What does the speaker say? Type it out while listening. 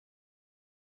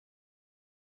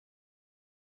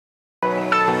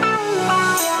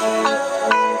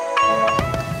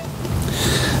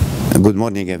Good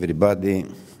morning, everybody.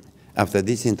 After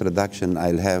this introduction,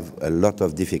 I'll have a lot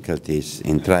of difficulties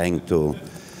in trying to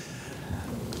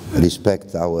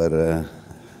respect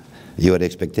your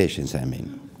expectations, I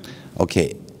mean.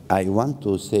 Okay, I want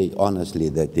to say honestly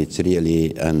that it's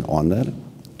really an honor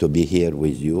to be here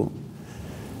with you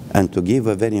and to give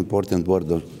a very important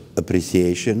word of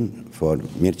appreciation for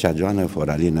Mircea Joană, for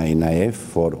Alina Inaev,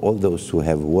 for all those who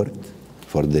have worked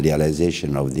for the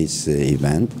realization of this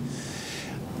event,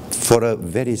 for a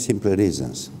very simple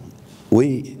reasons.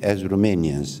 We, as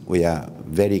Romanians, we are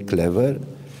very clever,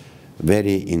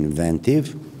 very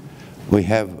inventive. We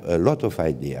have a lot of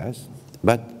ideas,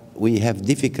 but we have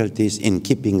difficulties in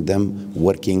keeping them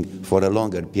working for a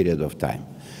longer period of time.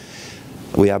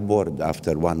 We are bored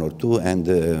after one or two,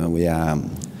 and we are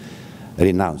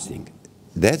renouncing.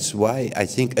 That's why I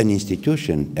think an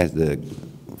institution as the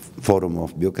Forum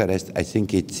of Bucharest, I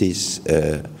think it is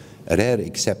a rare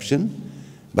exception,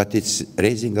 but it's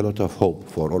raising a lot of hope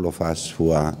for all of us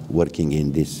who are working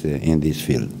in this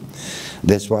field.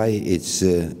 That's why it's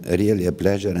really a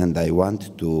pleasure, and I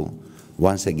want to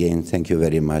once again thank you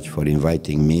very much for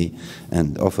inviting me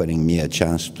and offering me a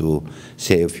chance to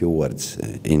say a few words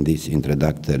in this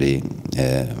introductory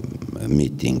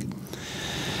meeting.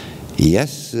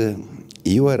 Yes,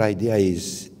 your idea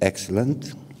is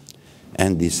excellent,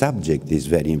 and the subject is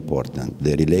very important,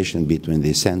 the relation between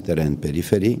the center and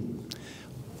periphery,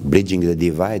 bridging the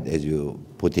divide, as you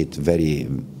put it very,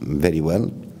 very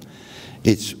well.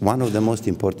 It's one of the most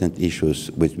important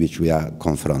issues with which we are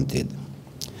confronted.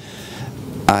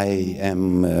 I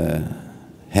am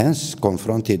hence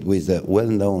confronted with a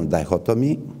well-known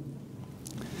dichotomy,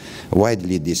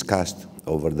 widely discussed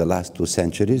over the last 2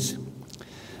 centuries,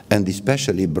 and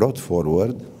especially brought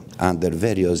forward under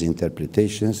various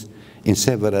interpretations in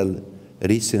several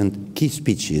recent key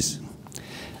speeches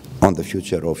on the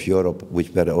future of Europe,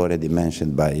 which were already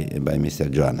mentioned by Mr.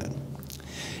 Joană.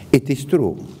 It is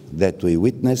true that we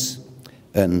witness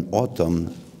an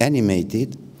autumn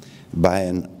animated by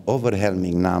an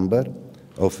overwhelming number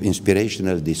of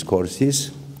inspirational discourses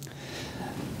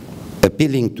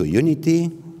appealing to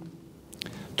unity,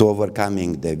 to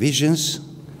overcoming divisions,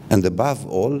 and above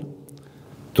all,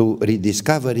 to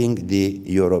rediscovering the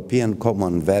European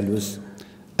common values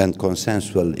and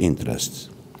consensual interests.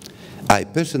 I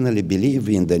personally believe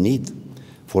in the need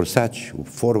for such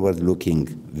forward-looking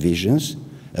visions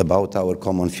about our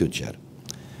common future.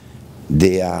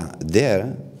 They are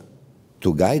there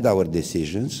to guide our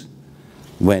decisions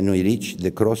when we reach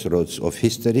the crossroads of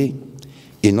history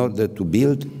in order to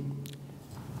build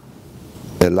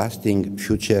a lasting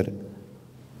future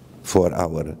for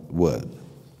our world.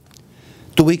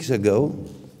 2 weeks ago,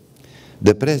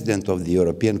 the President of the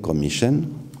European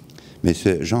Commission,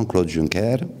 Mr. Jean-Claude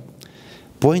Juncker,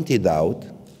 pointed out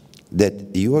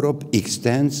that Europe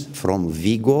extends from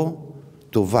Vigo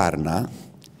to Varna,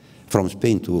 from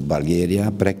Spain to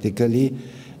Bulgaria practically,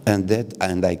 and that,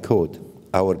 and I quote,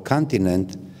 our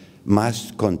continent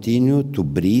must continue to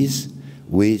breathe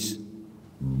with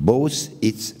both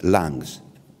its lungs,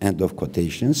 end of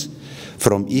quotations,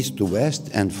 from east to west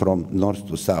and from north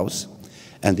to south,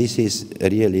 and this is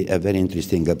really a very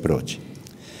interesting approach.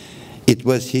 It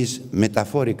was his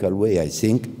metaphorical way, I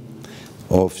think,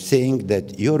 of saying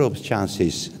that Europe's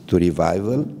chances to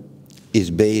revival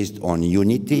is based on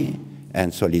unity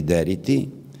and solidarity,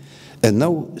 and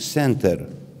no center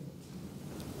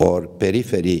or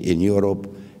periphery in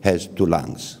Europe has 2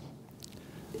 lungs.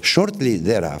 Shortly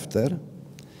thereafter,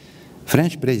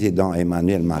 French President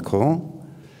Emmanuel Macron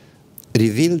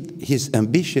revealed his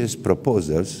ambitious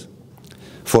proposals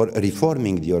for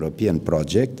reforming the European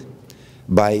project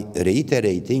by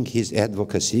reiterating his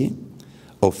advocacy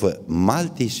of a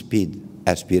multi-speed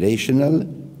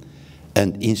aspirational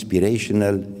and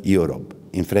inspirational Europe.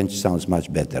 In French sounds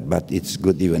much better, but it's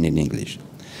good even in English.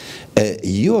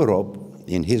 Europe,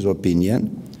 in his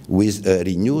opinion, with a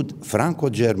renewed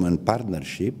Franco-German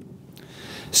partnership,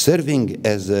 serving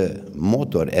as a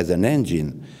motor, as an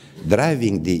engine,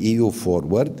 driving the EU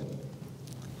forward,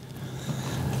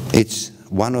 it's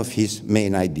one of his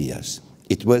main ideas.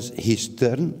 It was his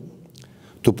turn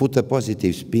to put a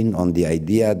positive spin on the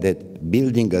idea that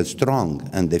building a strong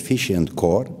and efficient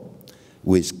core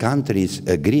with countries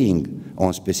agreeing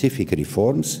on specific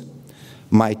reforms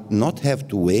might not have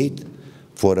to wait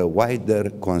for a wider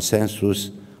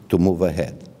consensus to move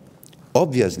ahead.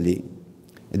 Obviously,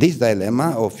 this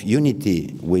dilemma of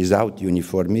unity without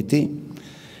uniformity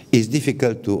is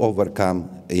difficult to overcome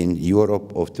in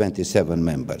Europe of 27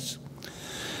 members.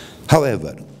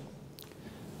 However,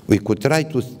 we could try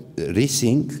to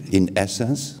rethink, in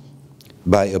essence,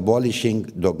 by abolishing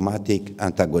dogmatic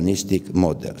antagonistic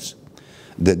models.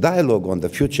 The dialogue on the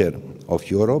future of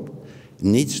Europe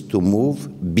needs to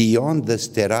move beyond the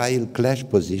sterile clash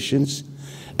positions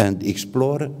and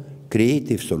explore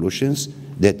creative solutions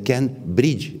that can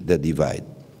bridge the divide.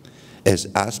 As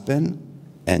Aspen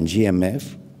and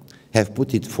GMF have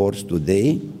put it forth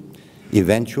today,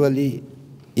 eventually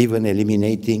even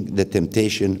eliminating the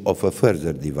temptation of a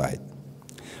further divide.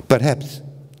 Perhaps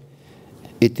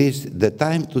it is the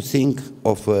time to think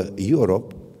of a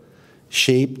Europe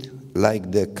shaped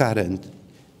like the current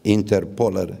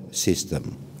interpolar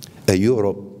system, a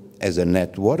Europe as a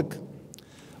network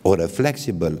or a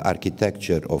flexible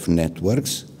architecture of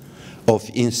networks of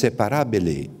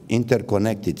inseparably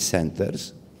interconnected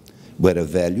centers where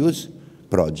values,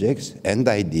 projects, and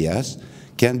ideas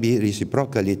can be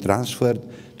reciprocally transferred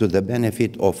to the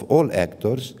benefit of all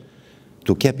actors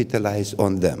to capitalize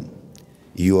on them.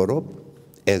 Europe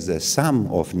as a sum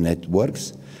of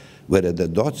networks where the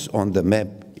dots on the map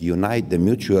unite the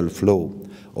mutual flow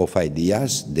of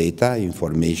ideas, data,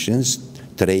 informations,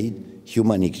 trade,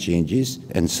 human exchanges,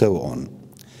 and so on.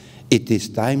 It is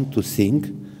time to think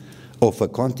of a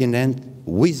continent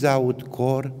without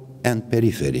core and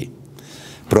periphery,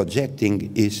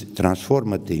 projecting its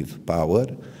transformative power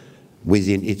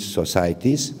within its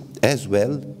societies as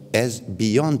well as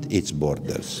beyond its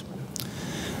borders.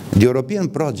 The European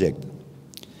project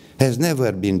has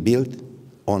never been built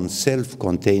on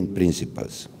self-contained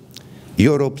principles.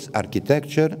 Europe's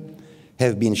architecture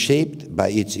has been shaped by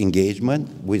its engagement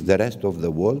with the rest of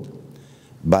the world,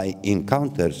 by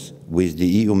encounters with the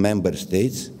EU member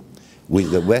states, with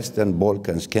the Western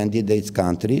Balkans candidate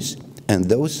countries, and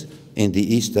those in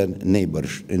the Eastern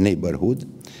neighborhood,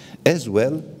 as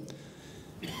well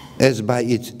as by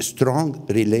its strong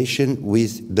relation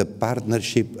with the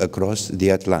partnership across the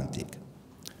Atlantic.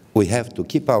 We have to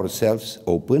keep ourselves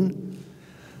open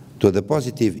to the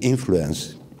positive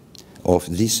influence of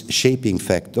these shaping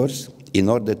factors in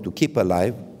order to keep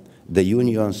alive the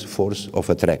Union's force of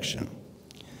attraction.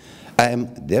 I am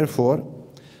therefore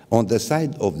on the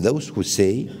side of those who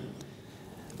say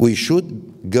we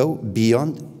should go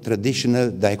beyond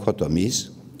traditional dichotomies,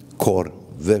 core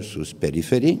versus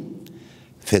periphery,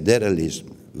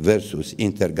 federalism versus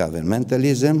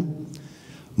intergovernmentalism,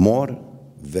 more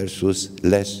versus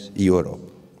less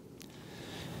Europe,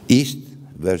 East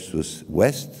versus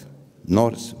West,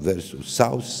 North versus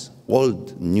South,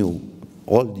 old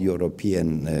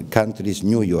European countries,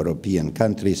 new European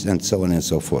countries, and so on and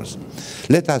so forth.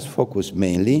 Let us focus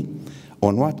mainly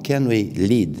on what can we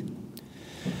lead,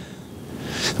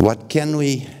 what can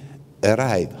we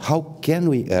arrive, how can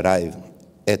we arrive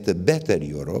at a better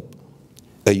Europe,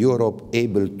 a Europe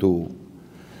able to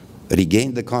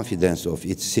regain the confidence of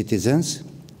its citizens,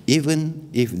 even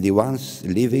if the ones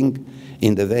living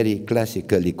in the very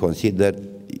classically considered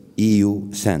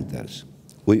EU centers.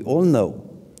 We all know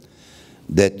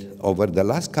that over the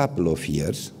last couple of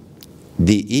years,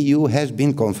 the EU has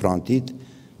been confronted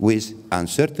with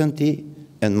uncertainty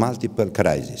and multiple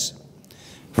crises,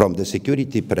 from the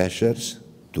security pressures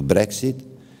to Brexit,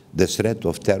 the threat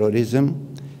of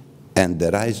terrorism, and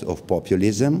the rise of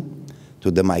populism,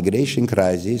 to the migration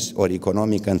crisis or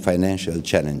economic and financial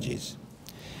challenges.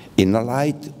 In the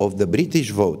light of the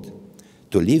British vote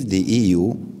to leave the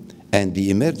EU and the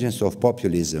emergence of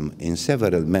populism in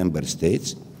several member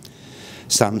states,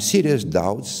 some serious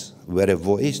doubts were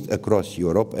voiced across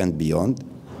Europe and beyond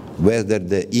whether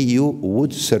the EU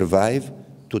would survive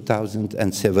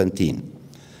 2017,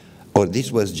 or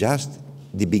this was just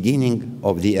the beginning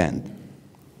of the end.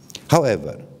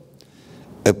 However,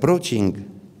 approaching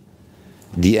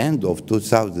the end of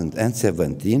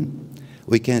 2017,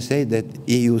 we can say that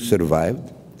EU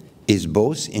survived, is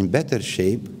both in better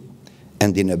shape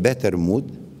and in a better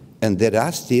mood, and there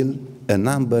are still a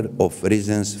number of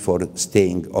reasons for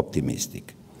staying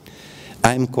optimistic.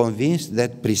 I am convinced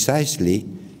that precisely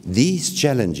these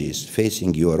challenges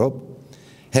facing Europe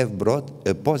have brought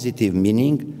a positive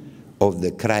meaning of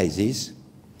the crisis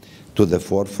to the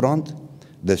forefront,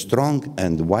 the strong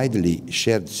and widely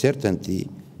shared certainty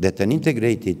that an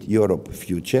integrated Europe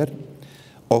future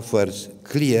offers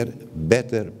clear,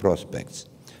 better prospects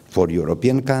for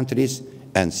European countries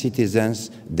and citizens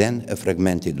than a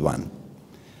fragmented one.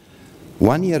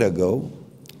 1 year ago,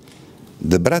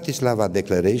 the Bratislava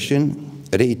Declaration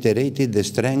reiterated the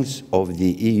strengths of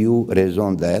the EU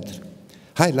raison d'être,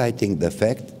 highlighting the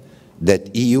fact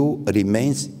that EU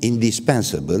remains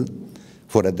indispensable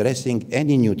for addressing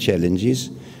any new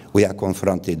challenges we are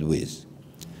confronted with.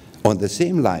 On the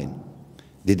same line,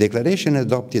 the declaration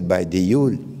adopted by the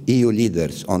EU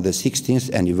leaders on the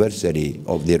 16th anniversary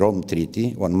of the Rome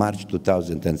Treaty on March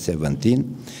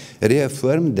 2017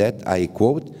 reaffirmed that, I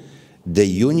quote, The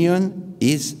Union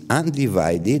is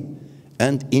undivided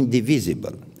and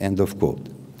indivisible, end of quote.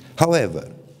 However,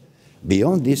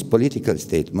 beyond these political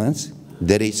statements,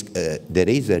 there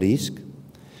is a risk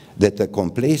that a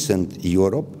complacent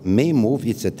Europe may move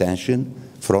its attention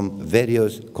from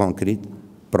various concrete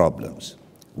problems.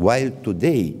 While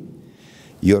today,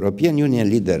 European Union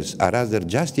leaders are rather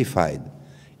justified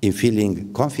in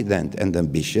feeling confident and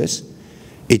ambitious,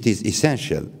 it is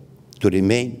essential to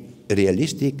remain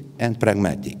realistic and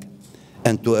pragmatic,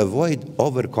 and to avoid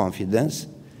overconfidence,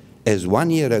 as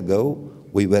 1 year ago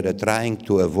we were trying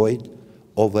to avoid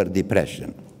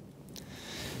over-depression.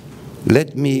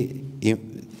 Let me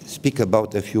speak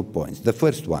about a few points. The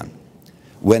first one,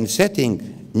 when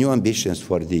setting new ambitions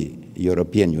for the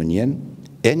European Union,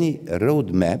 any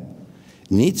roadmap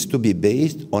needs to be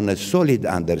based on a solid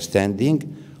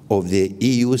understanding of the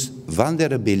EU's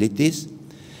vulnerabilities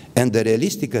and the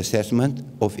realistic assessment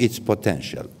of its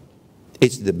potential.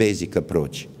 It's the basic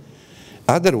approach.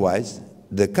 Otherwise,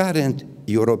 the current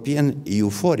European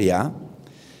euphoria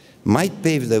might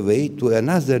pave the way to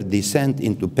another descent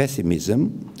into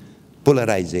pessimism,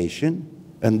 polarization,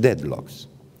 and deadlocks.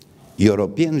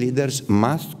 European leaders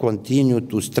must continue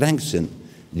to strengthen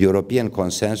the European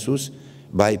consensus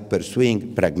by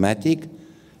pursuing pragmatic,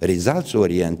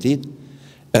 results-oriented,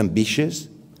 ambitious,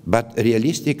 but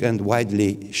realistic and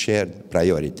widely shared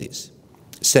priorities.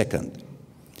 Second,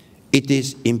 it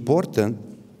is important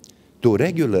to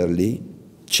regularly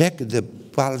check the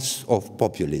pulse of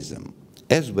populism,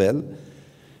 as well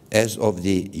as of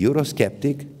the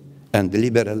Eurosceptic and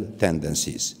liberal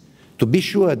tendencies, to be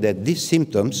sure that these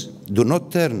symptoms do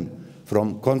not turn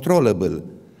from controllable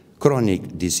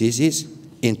chronic diseases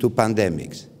into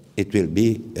pandemics. It will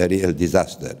be a real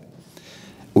disaster.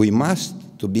 We must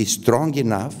to be strong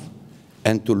enough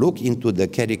and to look into the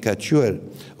caricature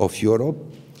of Europe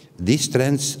these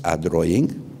trends are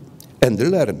drawing, and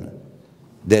learn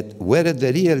that where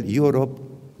the real Europe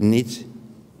needs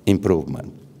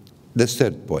improvement. The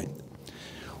third point,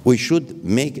 we should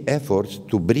make efforts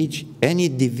to bridge any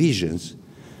divisions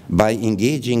by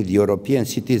engaging the European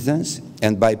citizens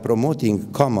and by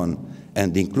promoting common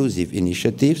and inclusive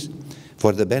initiatives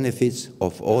for the benefits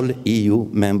of all EU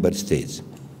member states.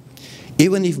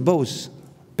 Even if both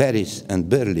Paris and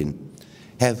Berlin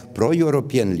have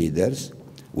pro-European leaders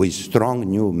with strong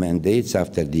new mandates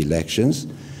after the elections,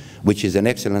 which is an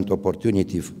excellent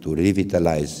opportunity to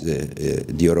revitalize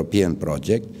the European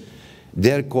project,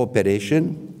 their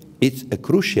cooperation is a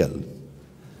crucial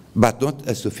but not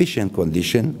a sufficient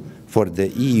condition for the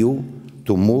EU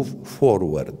to move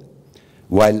forward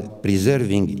while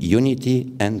preserving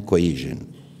unity and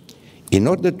cohesion. In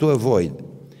order to avoid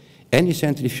any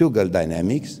centrifugal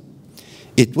dynamics,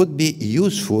 it would be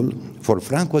useful for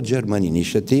Franco-German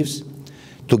initiatives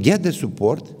to get the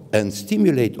support and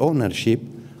stimulate ownership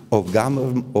of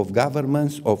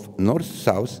governments of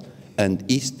North-South and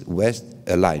East-West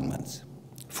alignments.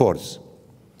 Fourth,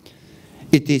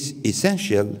 it is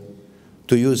essential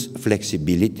to use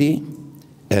flexibility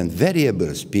and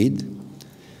variable speed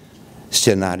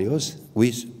scenarios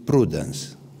with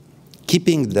prudence,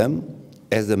 keeping them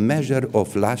as a measure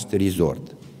of last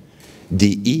resort.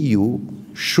 The EU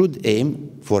should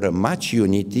aim for as much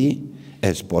unity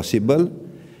as possible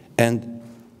and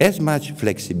as much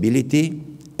flexibility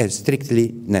as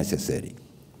strictly necessary.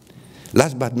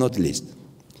 Last but not least,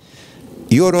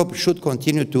 Europe should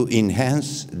continue to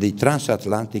enhance the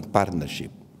transatlantic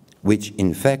partnership, which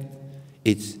in fact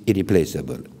is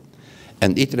irreplaceable,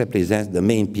 and it represents the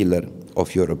main pillar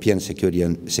of European security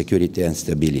and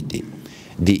stability.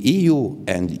 The EU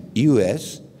and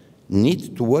US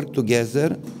need to work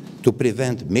together to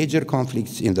prevent major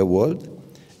conflicts in the world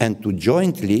and to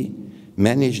jointly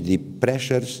manage the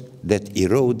pressures that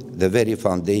erode the very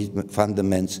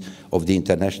fundaments of the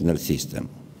international system.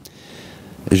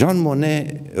 Jean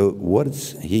Monnet,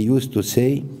 words he used to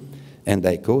say, and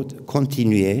I quote,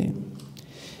 "Continuez,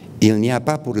 il n'y a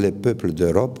pas pour les peuples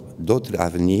d'Europe d'autre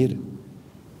avenir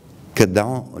que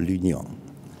dans l'Union,"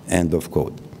 end of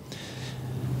quote.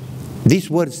 These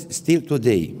words still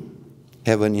today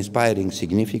have an inspiring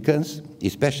significance,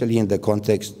 especially in the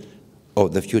context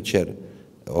of the future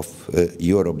of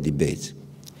Europe debates.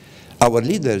 Our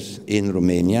leaders in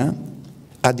Romania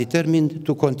are determined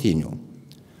to continue.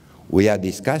 We are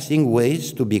discussing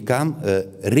ways to become a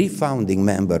refounding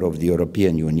member of the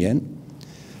European Union,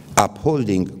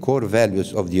 upholding core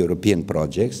values of the European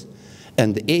projects,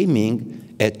 and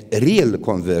aiming at real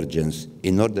convergence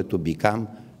in order to become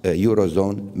a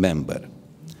Eurozone member.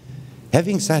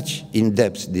 Having such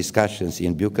in-depth discussions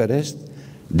in Bucharest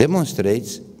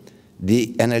demonstrates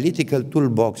the analytical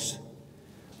toolbox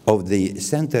of the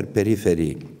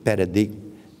center-periphery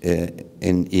paradigm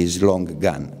is long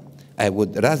gone. I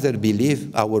would rather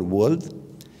believe our world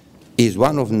is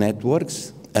one of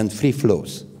networks and free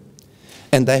flows.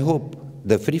 And I hope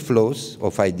the free flows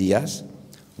of ideas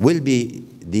will be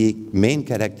the main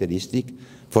characteristic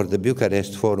for the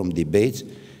Bucharest Forum debates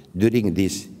during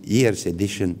this year's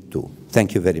edition too.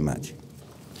 Thank you very much.